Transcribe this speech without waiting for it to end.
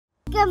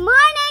Good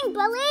morning,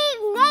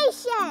 Believe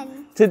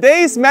Nation!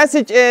 Today's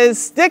message is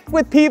stick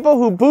with people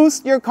who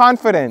boost your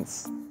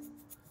confidence.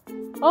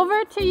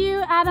 Over to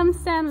you, Adam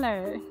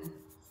Sandler.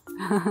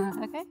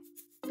 Okay.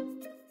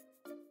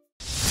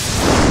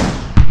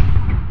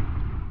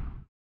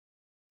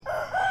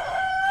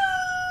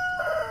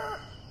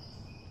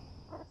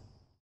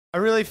 I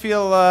really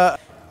feel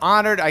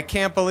honored. I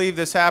can't believe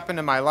this happened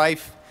in my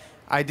life.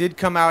 I did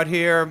come out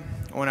here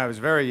when I was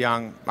very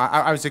young.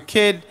 I was a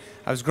kid.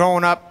 I was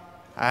growing up.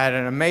 I had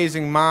an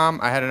amazing mom.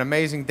 I had an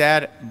amazing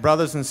dad,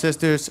 brothers and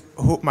sisters.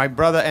 My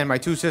brother and my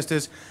two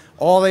sisters,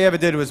 all they ever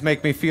did was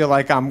make me feel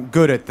like I'm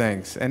good at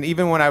things. And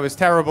even when I was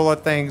terrible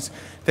at things,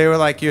 they were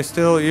like,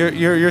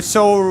 "You're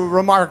so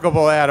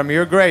remarkable, Adam.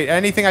 You're great.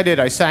 Anything I did,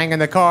 I sang in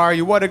the car.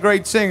 What a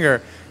great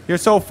singer. You're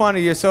so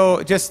funny. You're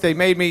so..." They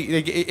made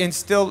me, they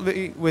instilled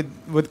me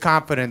with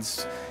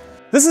confidence.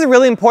 This is a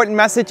really important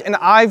message, and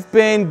I've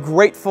been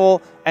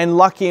grateful and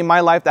lucky in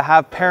my life to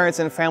have parents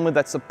and family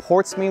that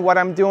supports me what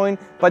I'm doing,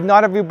 but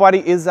not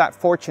everybody is that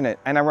fortunate.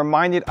 And I'm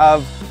reminded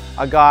of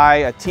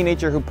a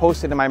teenager who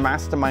posted in my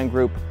mastermind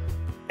group,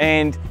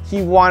 and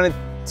he wanted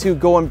to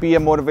go and be a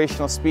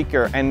motivational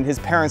speaker, and his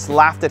parents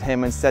laughed at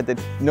him and said that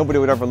nobody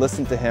would ever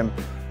listen to him,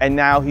 and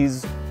now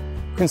he's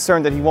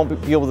concerned that he won't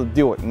be able to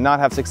do it and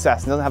not have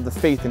success and doesn't have the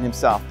faith in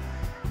himself.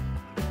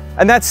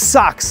 And that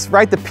sucks,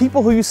 right? The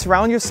people who you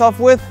surround yourself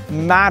with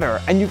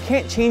matter, and you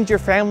can't change your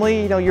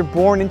family. You know, you're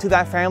born into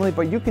that family,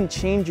 but you can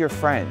change your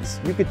friends.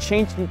 You could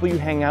change the people you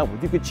hang out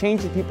with. You could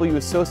change the people you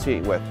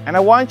associate with. And I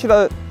want you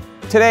to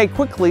today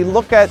quickly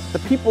look at the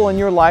people in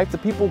your life, the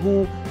people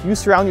who you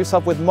surround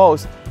yourself with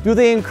most. Do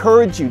they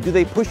encourage you? Do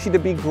they push you to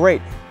be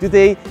great? Do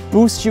they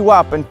boost you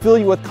up and fill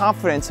you with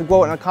confidence to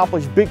go out and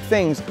accomplish big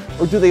things?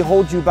 Or do they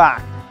hold you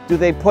back? Do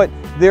they put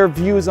their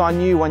views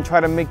on you and try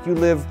to make you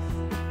live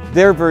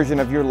their version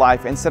of your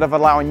life instead of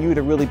allowing you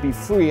to really be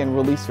free and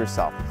release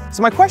yourself?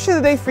 So my question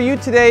of the day for you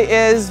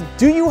today is,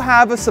 do you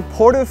have a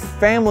supportive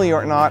family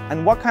or not,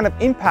 and what kind of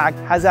impact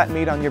has that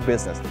made on your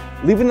business?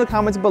 Leave it in the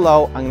comments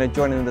below. I'm going to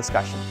join in the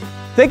discussion.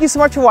 Thank you so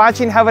much for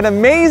watching. Have an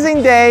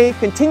amazing day.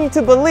 Continue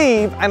to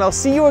believe, and I'll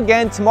see you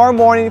again tomorrow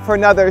morning for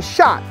another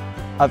shot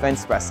of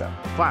espresso.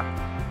 Clap.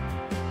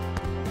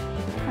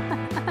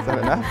 Is that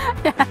enough?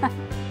 Yeah.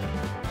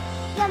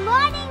 Good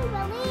morning,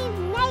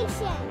 Believe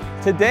Nation!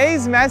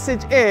 Today's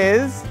message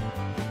is...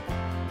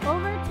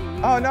 Over to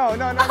you. Oh, no.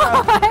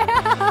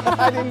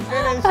 I didn't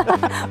finish.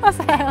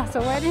 I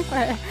was waiting for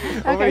it.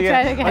 Okay, Okay,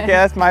 try it again. Okay,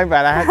 that's my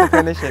bad. I have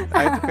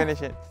to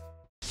finish it.